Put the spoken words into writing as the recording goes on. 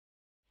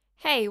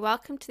Hey,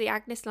 welcome to the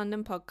Agnes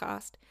London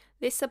podcast.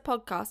 This is a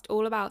podcast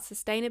all about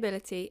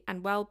sustainability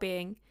and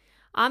well-being.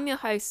 I'm your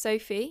host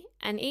Sophie,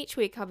 and each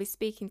week I'll be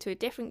speaking to a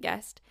different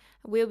guest.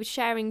 We'll be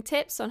sharing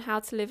tips on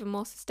how to live a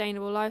more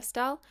sustainable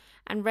lifestyle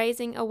and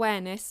raising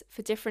awareness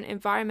for different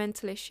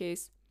environmental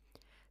issues.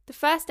 The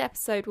first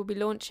episode will be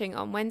launching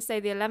on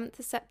Wednesday the 11th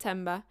of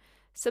September.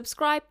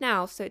 Subscribe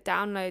now so it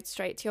downloads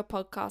straight to your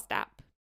podcast app.